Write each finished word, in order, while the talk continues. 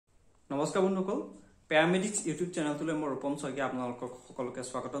নমস্কাৰ বন্ধুসকল প্যাৰামেডিক্স ইউটিউব চেনেলটোলৈ মই ৰূপম শইকীয়া আপোনালোকক সকলোকে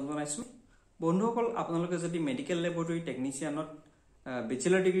স্বাগতম জনাইছো বন্ধুসকল আপোনালোকে যদি medical laboratory টেকনিচিয়ানত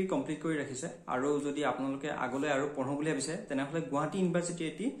bachelor degree complete কৰি ৰাখিছে আৰু যদি আপোনালোকে আগলৈ আৰু পঢ়ো বুলি ভাবিছে তেনেহলে গুৱাহাটী ইউনিভাৰ্চিটি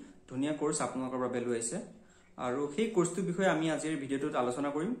এটি ধুনীয়া কোৰ্স আপোনালোকৰ বাবে লৈ আহিছে আৰু সেই কোৰ্সটোৰ বিষয়ে আমি আজিৰ ভিডিঅ'টোত আলোচনা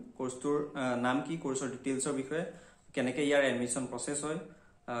কৰিম কোৰ্সটোৰ নাম কি কোৰ্সৰ ডিটেইলছৰ বিষয়ে কেনেকৈ ইয়াৰ এডমিশন প্ৰসেস হয়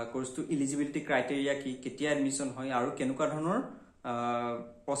কোৰ্সটো এলিজিবিলিটি ক্ৰাইটেৰিয়া কি কেতিয়া এডমিশন হয় আৰু কেনেকুৱা ধৰণৰ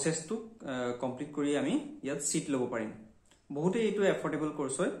process to complete kori ami yat seat lobo parim bohote etu affordable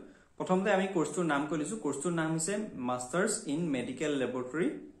course hoy prothomte ami course tur naam kolisu course tur naam hise Masters in Medical Laboratory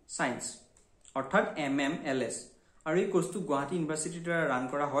Science orthat MMLS aru ei course tu Guwahati University dara run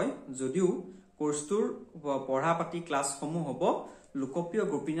kora hoy jodiu course tur porha pati class homu hobo Lokopriya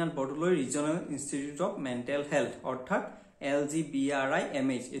Gopinath Bordoloi Regional Institute of Mental Health orthat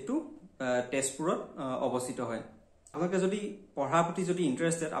Lgbrimh etu Tezpurot obostito hoy আপোনালোকে যদি পঢ়াৰ প্ৰতি যদি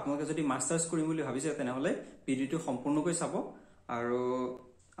ইন্টাৰেস্টেড আপোনালোকে যদি মাস্টাৰ্স কৰিম বুলি ভাবিছে তেনেহলে ভিডিওটো সম্পূৰ্ণকৈ চাব আৰু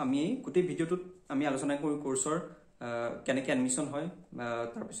আমি গোটেই ভিডিওটোত আমি আলোচনা কৰি কোৰ্সৰ কেনেকৈ এডমিশন হয়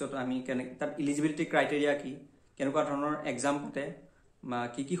তাৰ পিছত আমি কেনেকৈ তাৰ এলিজিবিলিটি ক্ৰাইটেৰিয়া কি কেনেকুৱা ধৰণৰ এক্সাম পতে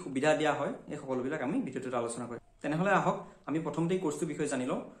কি কি সুবিধা দিয়া হয় এই সকলোবিলাক আমি ভিডিওটোত আলোচনা কৰিম তেনেহলে আহক আমি প্ৰথমতে কোৰ্সটোৰ বিষয়ে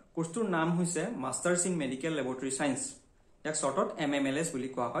জানিলো কোৰ্সটোৰ নাম হৈছে মাস্টাৰ্স ইন মেডিকেল ল্যাবৰেটৰী সায়েন্স ইয়াক শৰ্টত MMLS বুলি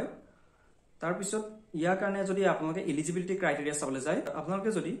কোৱা হয় তাৰ পিছত ইয়াৰ কাৰণে যদি আপোনালোকে এলিজিবিলিটি ক্ৰাইটেৰিয়া চাবলৈ যায়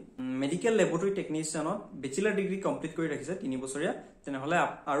আপোনালোকে যদি medical laboratory টেকনিচিয়ানত bachelor degree complete কৰি ৰাখিছে 3 বছৰীয়া তেনেহলে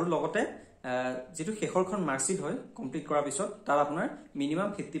আৰু লগতে যেটো শেষৰখন মাৰ্কশিট হয় কমপ্লিট কৰাৰ পিছত তাৰ আপোনাৰ মিনিমাম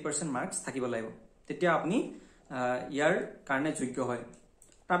 50% মাৰ্কস থাকিব লাগিব তেতিয়া আপুনি ইয়াৰ কাৰণে যোগ্য হয়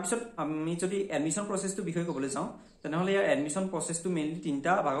তাৰ পিছত আমি যদি এডমিশন প্ৰসেসটো বিষয়ে ক'বলৈ যাওঁ তেনেহলে ইয়াৰ এডমিশন প্ৰসেসটো মেইনলি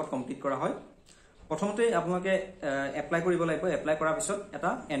তিনটা ভাগত কমপ্লিট কৰা হয় প্ৰথমতে আপোনালোকে এপ্লাই কৰিব লাগিব এপ্লাই কৰাৰ পিছত এটা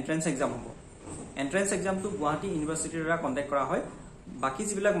এন্ট্ৰেন্স এক্সাম হ'ব এন্ট্ৰেন্স এক্সাম টু গুৱাহাটী ইউনিভাৰ্চিটিৰ দ্বাৰা কন্ডাক্ট কৰা হয় বাকি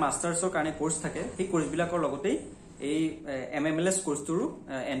যিবিলাক মাস্টাৰ্ছৰ কাৰণে কোৰ্স থাকে সেই কোৰ্স বিলাকৰ লগতেই এই MMLS কোৰ্সটোৰ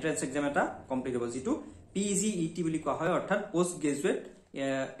এন্ট্ৰেন্স এক্সাম এটা কমপ্লিট হ'ব যেটো PGET বুলি কোৱা হয় অৰ্থাৎ পোষ্ট গ্ৰেজুৱেট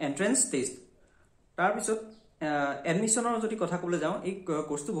এন্ট্ৰেন্স টেষ্ট তাৰ পিছত এডমিশনৰ যদি কথা ক'বলৈ যাওঁ এই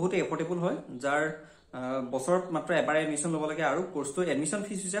কোৰ্সটো বহুত এফৰ্ডেবল হয় যাৰ বছৰত মাত্ৰ এবাৰ এডমিশন ল'ব লাগে আৰু কোৰ্সটোৰ এডমিশন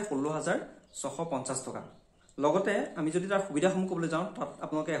ফিজ হৈছে 16650 টকা লগতে আমি যদি তাৰ সুবিধাসমূহ ক'বলৈ যাওঁ তাত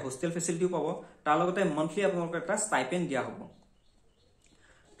আপোনালোকে হোস্টেল ফেসিলিটিও পাব তাৰ লগতে মন্থলি আপোনালোকক এটা স্টাইপেন্ড দিয়া হ'ব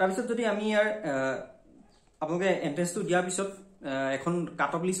তাৰ পিছত যদি আমি ইয়াৰ আপোনালোকে এন্ট্ৰেন্সটো দিয়াৰ পিছত এখন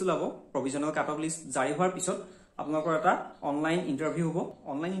কাট অফ লিষ্ট ওলাব প্ৰভিজনাল কাট অফ লিষ্ট জাৰি হোৱাৰ পিছত আপোনালোকৰ এটা অনলাইন ইন্টাৰভিউ হ'ব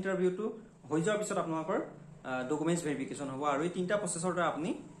অনলাইন ইন্টাৰভিউটো হৈ যোৱাৰ পিছত আপোনালোকৰ ডকুমেন্টছ ভেৰিফিকেশন হ'ব আৰু এই তিনটা প্ৰসেসৰ দ্বাৰা আপুনি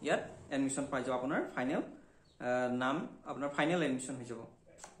ইয়াত এডমিশন পাই যাব আপোনাৰ ফাইনেল নাম আপোনাৰ ফাইনেল এডমিশন হৈ যাব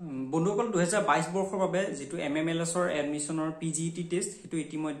বন্ধুসকল 2022 বৰ্ষৰ বাবে যেটো MMLS ৰ এডমিশনৰ PGET টেষ্ট হেতু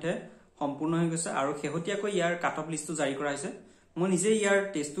ইতিমধ্যে সম্পূৰ্ণ হৈ গৈছে আৰু শেহতীয়াকৈ ইয়াৰ কাট অফ লিষ্টটো জাৰি কৰা হৈছে মই নিজে ইয়াৰ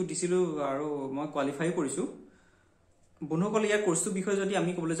টেষ্টটো দিছিলো আৰু মই কোৱালিফাই কৰিছো বন্ধুসকল ইয়াৰ কোৰ্সটোৰ বিষয়ে যদি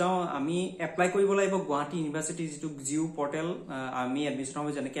আমি ক'বলৈ যাওঁ আমি এপ্লাই কৰিব লাগিব গুৱাহাটী ইউনিভাৰ্চিটি যেটো জিও পৰ্টেল আমি এডমিশন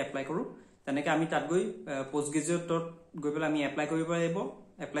হৈ যেনেকৈ এপ্লাই কৰো তেনেকৈ আমি তাত গৈ পোষ্ট গ্ৰেজুৱেটত গৈ পেলাই আমি এপ্লাই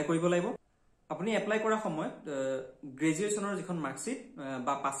কৰিব লাগিব আপুনি এপ্লাই কৰা সময়ত গ্ৰেজুৱেচনৰ যিখন মাৰ্কশিট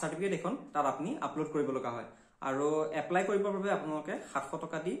বা পাছ সাৰ্টিফিকেট এখন তাত আপুনি আপলোড কৰিব লগা হয় আৰু এপ্লাই কৰিবৰ বাবে আপোনালোকে 700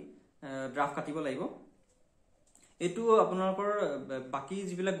 টকা দি ড্ৰাফট কাটিব লাগিব এটো আপোনালোকৰ বাকি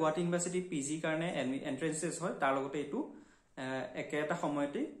যিবিলাক গুৱাহাটী ইউনিভাৰ্চিটি পিজি কাৰণে এন্ট্ৰেন্সেস হয় তাৰ লগতে এটো একেটা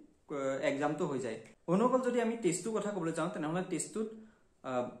সময়তে এক্সামটো হৈ যায় অনুকল যদি আমি টেষ্টৰ কথা ক'বলৈ যাওঁ তেনেহলে টেষ্টটোত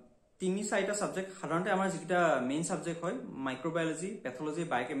 3-4টা সাবজেক্ট সাধাৰণতে আমাৰ যেটা মেইন সাবজেক্ট হয় মাইক্ৰোবায়োলজি পেথোলজি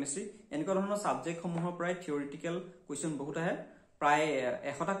বায়োকেমিস্ট্ৰি এনেকুৱা ধৰণৰ সাবজেক্ট সমূহৰ প্ৰায় থিওৰিটিক্যাল কোৱেশ্চন বহুত আহে প্ৰায়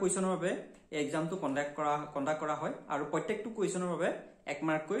 100টা কোৱেশ্চনৰ বাবে এক্সামটো কন্ডাক্ট কৰা হয় আৰু প্ৰত্যেকটো কোৱেশ্চনৰ বাবে 1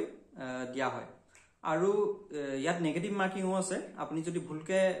 মাৰ্ক কৈ দিয়া হয় আৰু ইয়াত নেগেটিভ মাৰ্কিংও আছে আপুনি যদি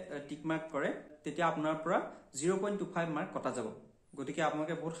ভুলকে টিক মাৰ্ক কৰে তেতিয়া আপোনাৰ পৰা 0.25 মাৰ্ক কটা যাব গতিকে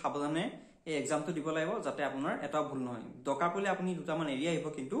আপোনালোকে বহুত সাৱধানে এই এক্সামটো দিব লাগিব যাতে আপোনাৰ এটা ভুল নহয় দৰকাৰ পৰিলে আপুনি দুটামান এৰিয়া আহিব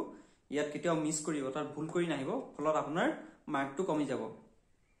কিন্তু ইয়াত কেতিয়াও মিস কৰিব তাৰ ভুল কৰি নাহিব ফলত আপোনাৰ মাৰ্কটো কমি যাব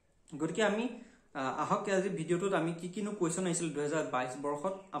গতিকে আমি আহক আজি ভিডিওটোত আমি কিনো কোৱেশ্চন আহিছিল 2022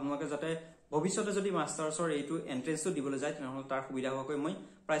 বৰ্ষত আপোনালোকে যাতে ভৱিষ্যতে যদি মাস্টাৰ্ছৰ এইটো এন্ট্ৰেন্সটো দিবলৈ যায় তেনেহলে তাৰ সুবিধা হোৱাকৈ মই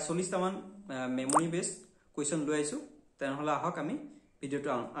প্ৰায় 40টা মান মেমৰি বেসড কোৱেশ্চন লৈ আইছো তেনেহলে আহক আমি ভিডিওটো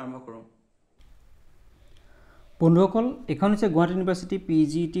আৰম্ভ কৰো বন্ধুসকল এখন হৈছে গুৱাহাটী ইউনিভাৰ্চিটি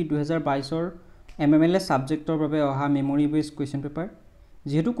PGET 2022 ৰ MMLS সাবজেক্টৰ বাবে অহা মেমৰি বেসড কোৱেশ্চন পেপাৰ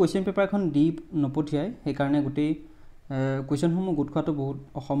যেহেতু কোৱেশ্চন পেপাৰখন দি নপঠিয়াই সেই কাৰণে গোটেই কোৱেশ্চনসমূহ গোট খোৱাটো বহুত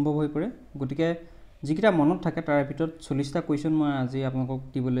অসম্ভৱ হৈ পৰে গতিকে যিকিটা মনত থাকে তাৰ ভিতৰত 40টা কোৱেশ্চন মই আজি আপোনালোকক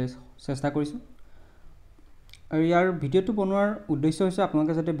দিবলৈ চেষ্টা কৰিছো আৰু ইয়াৰ ভিডিওটো বনোৱাৰ উদ্দেশ্য হৈছে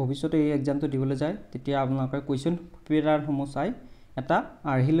আপোনালোকে যাতে ভৱিষ্যতে এই এক্সামটো দিবলৈ যায় তেতিয়া আপোনালোকে কোৱেশ্চন পেপাৰসমূহ চাই এটা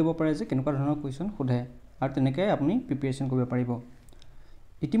আৰহি ল'ব পাৰে যে কেনেকুৱা ধৰণৰ কুৱেশ্যন সোধে আৰু তেনেকৈ আপুনি প্ৰিপেৰেশ্যন কৰিব পাৰিব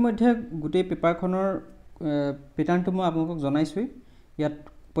ইতিমধ্যে গোটেই পেপাৰখনৰ পেটাৰ্ণটো মই আপোনালোকক জনাইছোঁ ইয়াত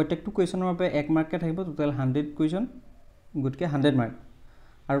প্ৰত্যেকটো কুৱেশ্যনৰ বাবে 1 মাৰ্ককে থাকিব টোটেল 100 কুৱেশ্যন গতিকে 100 মাৰ্ক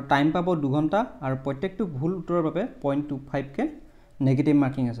আৰু টাইম পাব 2 ঘণ্টা আৰু প্ৰত্যেকটো ভুল উত্তৰৰ বাবে 0.25 কে নেগেটিভ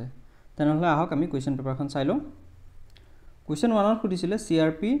মাৰ্কিং আছে তেনেহ'লে আহক আমি কুৱেশ্যন পেপাৰখন চাই লওঁ কুৱেশ্যন 1ত সুধিছিলে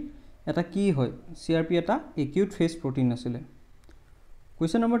CRP এটা কি হয় CRP এটা একিউট ফেজ প্ৰটিন আছিলে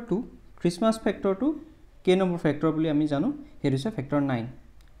কুৱেশ্যন নম্বৰ 2 ক্ৰিসমাছ ফেক্টৰটো কে নম্বৰ ফেক্টৰ বুলি আমি জানো হেটো হৈছে factor 9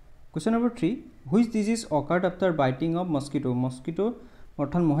 question number 3 which disease অকাৰ্ড after biting of mosquito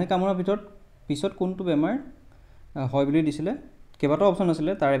অৰ্থাৎ মহে কামোৰাৰ ভিতৰত পিছত কোনটো বেমাৰ হয় বুলি দিছিলে কেইবাটাও অপচন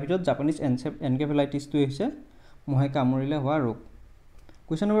আছিলে তাৰে ভিতৰত জাপানিজ এনকেফেলাইটিছটো হৈছে মহে কামুৰিলে হোৱা ৰোগ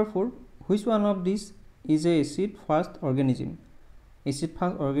question number 4 which one of this is a acid first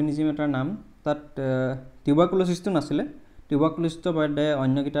organism এটাৰ নাম তাত টিউবাৰকুলোচিছটো নাছিলে টিউবাৰকুলোচিছৰ বাদে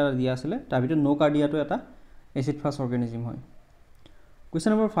অন্যকেইটা দিয়া আছিলে তাৰ ভিতৰত নোকাৰ্ডিয়াটো এটা এচিড ফাৰ্ষ্ট অৰ্গেনিজিম হয়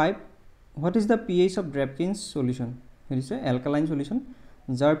question number 5 what is the pH of ড্ৰেপকিন্স solution হৈছে এলকালাইন সলিউশ্যন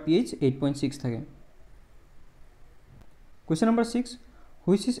যাৰ pH 8.6 থাকে question number 6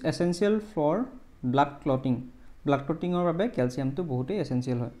 which is এসেনশিয়েল for blood ক্লটিঙৰ বাবে কেলছিয়ামটো বহুতেই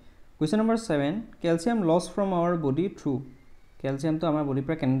এসেনশিয়েল হয় question number 7 calcium loss from hour body through কেলছিয়ামটো আমাৰ বডিৰ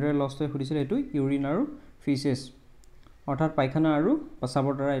পৰা কেনেদৰে লছ হয় সুধিছিলে এইটো ইউৰিন আৰু ফিচেছ অৰ্থাৎ পায়খানা আৰু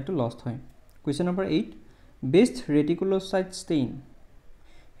পেচাবৰ দ্বাৰা এইটো লষ্ট হয় কুৱেশ্যন নম্বৰ 8 বেষ্ট ৰেটিকুলোচাইট ষ্টেইন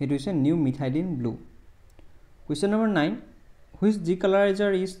সেইটো হৈছে new methylene blue question number 9 which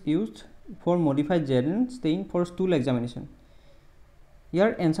ডিকালাৰাইজাৰ is used for modified gen ষ্টেইন for stool examination ইয়াৰ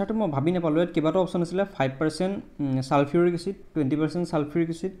এনচাৰটো মই ভাবি নাপালোঁ ইয়াত কেইবাটাও অপশ্যন আছিলে 5% sulphuric acid 20% sulphuric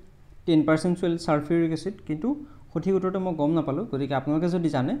acid 10% sulphuric acid কিন্তু সঠিক উত্তৰটো মই গম নাপালোঁ গতিকে আপোনালোকে যদি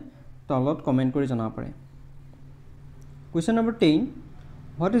জানে তলত কমেণ্ট কৰি জনাব পাৰে question number 10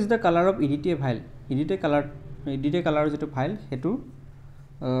 what is the colour of ইডিটে ভাইল ইডিটে কালাৰৰ যিটো ভাইল সেইটো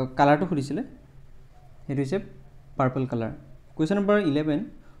কালাৰটো সুধিছিলে সেইটো হৈছে পাৰ্পল কালাৰ কুৱেশ্যন নম্বৰ 11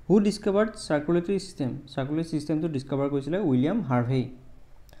 হু ডিছকভাৰ্ড চাৰ্কুলেটৰী চিষ্টেমটো ডিছকভাৰ কৰিছিলে William হাৰ্ভেই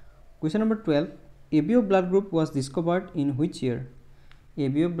question number 12 ABO blood group was discovered in which year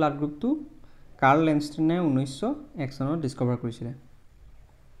ABO blood গ্ৰুপটো কাৰ্ল লেমষ্টেইনে 1901 চনত ডিছকভাৰ কৰিছিলে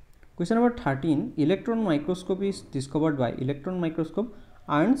question number 13 electron microscope is discovered by electron microscope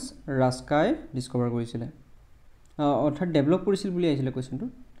Ernst ৰাস্কাই discover কৰিছিলে অৰ্থাৎ develop কৰিছিল বুলি আহিছিলে কুৱেশ্যনটো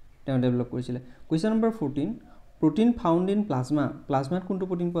তেওঁ ডেভেলপ কৰিছিলে question number 14 protein found in প্লাজমাত কোনটো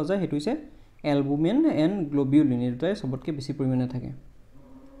প্ৰটিন পোৱা যায় সেইটো হৈছে এলবুমিন এণ্ড গ্লোবিউলিন এই দুটাই সবতকৈ বেছি পৰিমাণে থাকে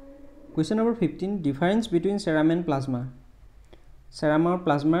question number 15 difference between serum and plasma serum আৰু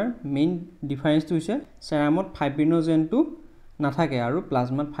প্লাজমাৰ মেইন ডিফাৰেন্সটো হৈছে চেৰামত ফাইব্ৰিনোজেনটো নাথাকে আৰু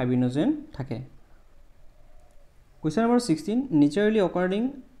প্লাজমাত ফাইব্ৰিনোজেন থাকে কুৱেশ্যন নম্বৰ 16 নেচাৰেলি অকাৰিং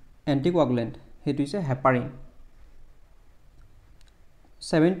এণ্টিকোৱাগুলেণ্ট সেইটো হৈছে heparin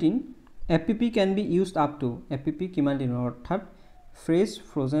 17 FPP can be used up to FPP কিমান দিনৰ অৰ্থাৎ ফ্ৰেছ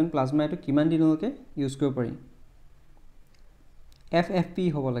ফ্ৰজেন প্লাজমা এইটো কিমান দিনলৈকে ইউজ কৰিব পাৰি FFP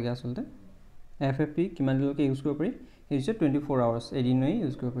হ'ব লাগে আচলতে FFP কিমান দিনলৈকে ইউজ কৰিব পাৰি সেইটো হৈছে 24 আৱাৰ্ছ এদিনই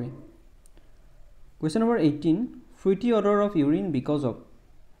ইউজ কৰিব পাৰি question number 18 ফ্ৰুইটি অডৰ of urine because of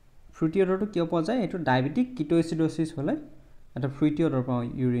ফ্ৰুইটি অডৰটো কিয় পোৱা যায় এইটো ডায়েবেটিক কিটোএচিডোচিছ হ'লে এটা ফ্ৰুইটি অডৰ পাওঁ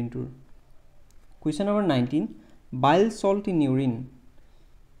ইউৰিনটোৰ question number 19 bile salt in urine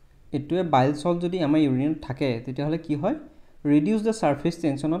এটোৱে বাইল সল্ট যদি আমাৰ ইউৰিনত থাকে তেতিয়াহ'লে কি হয় reduce the surface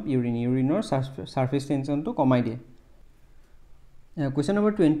tension of ইউৰিনৰ surface টেনশনটো কমাই দিয়ে question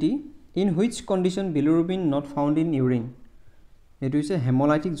number 20 in which condition bilirubin not found in urine এইটো হৈছে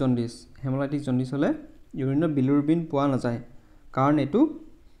হেমোলাইটিক জণ্ডিছ হ'লে ইউৰিনত বিলিৰুবিন পোৱা নাযায় কাৰণ এইটো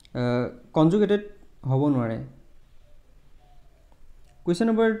কনজুগেটেড হ'ব নোৱাৰে question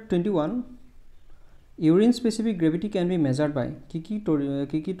number 21 urine specific gravity can be measured বাই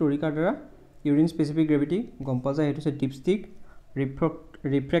কি তৰিকাৰ দ্বাৰা ইউৰিন স্পেচিফিক গ্ৰেভিটি গম পোৱা যায় সেইটো হৈছে ডিপষ্টিক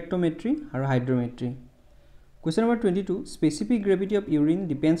ৰিফ্ৰেক্টোমেট্ৰি আৰু হাইড্ৰোমেট্ৰি question number 22 specific gravity of urine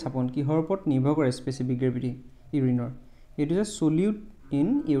depends আপন কিহৰ ওপৰত নিৰ্ভৰ কৰে স্পেচিফিক গ্ৰেভিটি ইউৰিনৰ এইটো হৈছে সলিউট ইন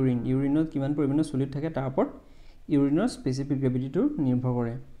ইউৰিনত কিমান পৰিমাণৰ সলিউট থাকে তাৰ ওপৰত ইউৰিনৰ স্পেচিফিক গ্ৰেভিটিটো নিৰ্ভৰ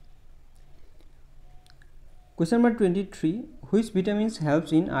কৰে question number 23 which vitamins helps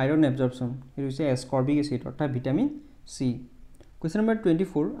in iron absorption এইটো হৈছে এসকৰ্বিক এচিড অৰ্থাৎ vitamin C question number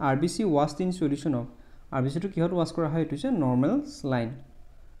 24 RBC ৱাছড in solution of RBCটো কিহত ৱাছ কৰা হয় এইটো হৈছে normal saline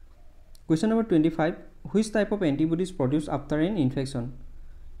question number 25 which type of এণ্টিবডিজ produce after N infection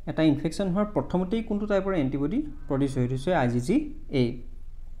এটা ইনফেকশ্যন হোৱাৰ প্ৰথমতেই কোনটো টাইপৰ এণ্টিবডি প্ৰডিউচ হয় এইটো হৈছে IgGA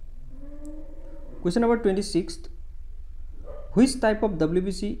question number 26 which type of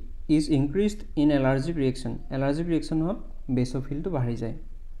WBC is increased in allergic reaction হত বেসোফিলটো বাঢ়ি যায়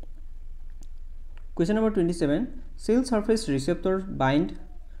Question number 27 cell surface receptor bind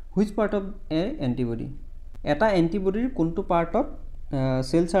which part of a antibody এটা antibody কোনটো পাৰ্টত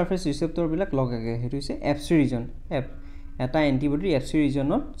cell surface receptor বিলাক লগাগে হেতু হৈছে FC region F এটা antibody FC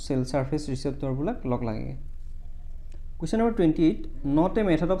regionত cell surface receptor বিলাক লগ লাগে Question number 28 not a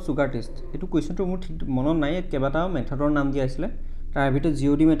method of sugar test এটো কোৱেশ্চনটো মোৰ ঠিক মনত নাই কেবাটাও মেথডৰ নাম দিয়া আছিল তাৰ ভিতৰত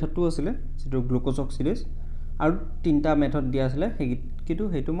GOD মেথডটো আছিল যেটো গ্লুকোজ অক্সিডেজ আৰু তিনটা মেথড দিয়া আছিল কিন্তু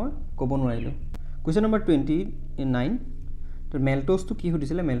হেতু মই ক'ব নোৱাৰিলো Question number 29 তো মেল্টোজ তো কি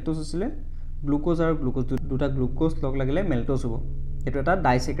হদিছিলে মেল্টোজ আছিল গ্লুকোজ আৰু গ্লুকোজ দুটা গ্লুকোজ লগ লাগিলে মেল্টোজ হ'ব এটো এটা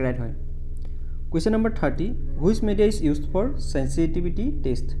ডাইসেক্ৰাইড হয় Question number 30 which media is used for sensitivity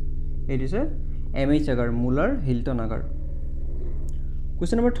test it is a MH agar Muller Hilton agar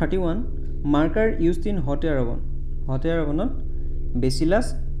Question number 31 marker used in hot air oven Bacillus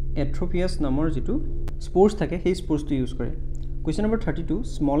atrophius namor jitu spores thake he spores to use kore Question number 32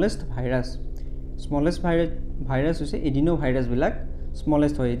 smallest virus hoise adenovirus bilak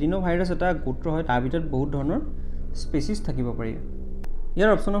smallest hoy adenovirus eta gotra hoy tar bitor bahut dhonor species thakibo pari yar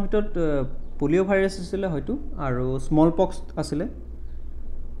option of bitor polio virus asile hoytu aru smallpox asile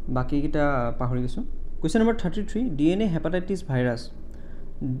baki kita pahori gesu Question number 33 DNA hepatitis virus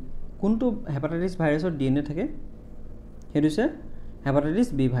kuntu hepatitis virus or DNA thake hetu se hepatitis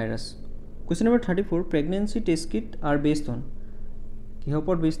B virus Question number 34 pregnancy test kit are based on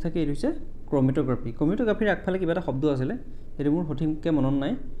কিহপৰ base থাকে এটো হৈছে ক্ৰোমেটোগ্ৰাফি আগফালে কিবা এটা শব্দ আছিল এটো মোৰ সঠিককে মনত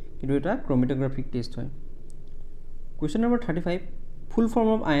নাই কিন্তু এটা ক্ৰোমেটোগ্ৰাফিক টেষ্ট হয় Question number 35 full form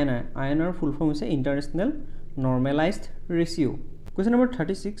of INR full form is international normalized ratio Question number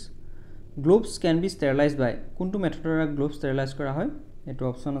 36 globes can be sterilized by কোনটো মেথডৰ গ্লোবস sterilize কৰা হয় এটো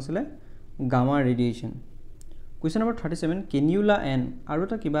অপচন আছিল gamma radiation Question number 37 cannula n আৰু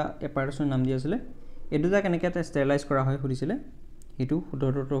এটা কিবা এপাৰেশন নাম দিয়া আছিল এটো যা কেনেকৈ sterilize কৰা হয় হদিছিলে এটো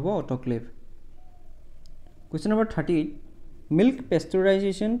শুদ্ধটো হ'ব autoclave Question number 38 milk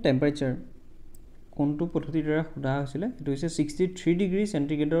pasteurization temperature কোনটো পদ্ধতিৰ দ্বাৰা খুদা হৈছিল এটো হৈছে 63 ডিগ্ৰী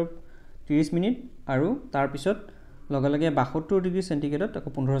সেন্টিগ্ৰেডৰ 30 মিনিট আৰু তাৰ পিছত লগে লগে 72 ডিগ্ৰী সেন্টিগ্ৰেডত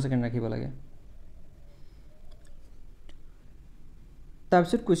 15 সেকেন্ড ৰাখিব লাগে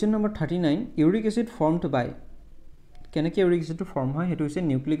তাৰপিছত Question number 39 uric acid formed by কেনেকৈ uric acid ফৰ্ম হয় হেতু হৈছে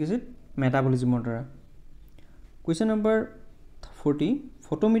নিউক্লিক এসিড মেটাবলিজমৰ দ্বাৰা Question number 40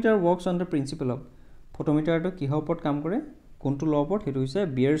 photometer works on the principle of photometer to কিহৰ ওপৰত কাম কৰে কোনটো ল ওপৰত হেতু হৈছে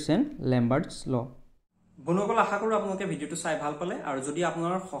Beers and Lambert's law বন্ধুসকল আশা কৰো আপোনালোকে ভিডিওটো চাই ভাল পালে আৰু যদি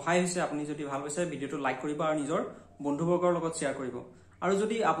আপোনাৰ সহায় হৈছে আপুনি যদি ভাল পাইছে ভিডিওটো লাইক কৰিব আৰু নিজৰ বন্ধুবৰ্গৰ লগত শেয়াৰ কৰিব আৰু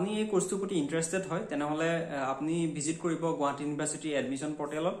যদি আপুনি এই কোৰ্সটোৰ প্ৰতি ইন্টাৰেস্টেড হয় তেনেহলে আপুনি ভিজিট কৰিব গুৱাহাটী ইউনিভাৰ্সিটি এডমিশন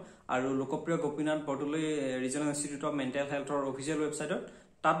পৰ্টেলত আৰু লোকপ্ৰিয় Gopinath Bordoloi regional institute of mental হেলথৰ official ৱেবসাইটত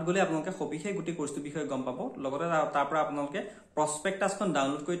তাত গলে আপোনালোকে সবিশেষ গুটি কোৰ্সটোৰ বিষয়ে গম পাব লগতে তাৰ পৰা আপোনালোকে প্ৰসপেক্টাছখন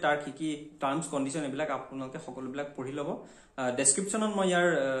ডাউনলোড কৰি তাৰ কি টাৰ্মছ কন্ডিশন এবিলাক আপোনালোকে সকলোবিলাক পঢ়ি লব ডেসক্ৰিপচনত মই ইয়াৰ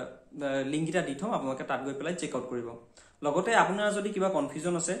লিংক এটা দি থম আপোনালোকে তাত গৈ পেলাই চেক আউট কৰিব লগতে আপোনাৰ যদি কিবা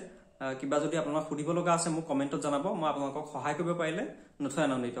কনফিউজন আছে কিবা যদি আপোনাক সুধিব লগা আছে মোক কমেন্টত জনাব মই আপোনালোকক সহায় কৰিব পাৰিলে নথৈ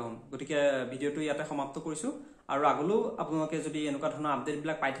আনন্দিত হ'ম গতিকে ভিডিওটো ইয়াতে সমাপ্ত কৰিছো আৰু আগলৈ আপোনালোকে যদি এনেকুৱা ধৰণৰ আপডেট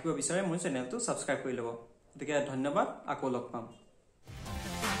বিলাক পাই থাকিব বিচাৰে মোৰ চেনেলটো সাবস্ক্ৰাইব কৰি লব গতিকে ধন্যবাদ আকৌ লগ পাম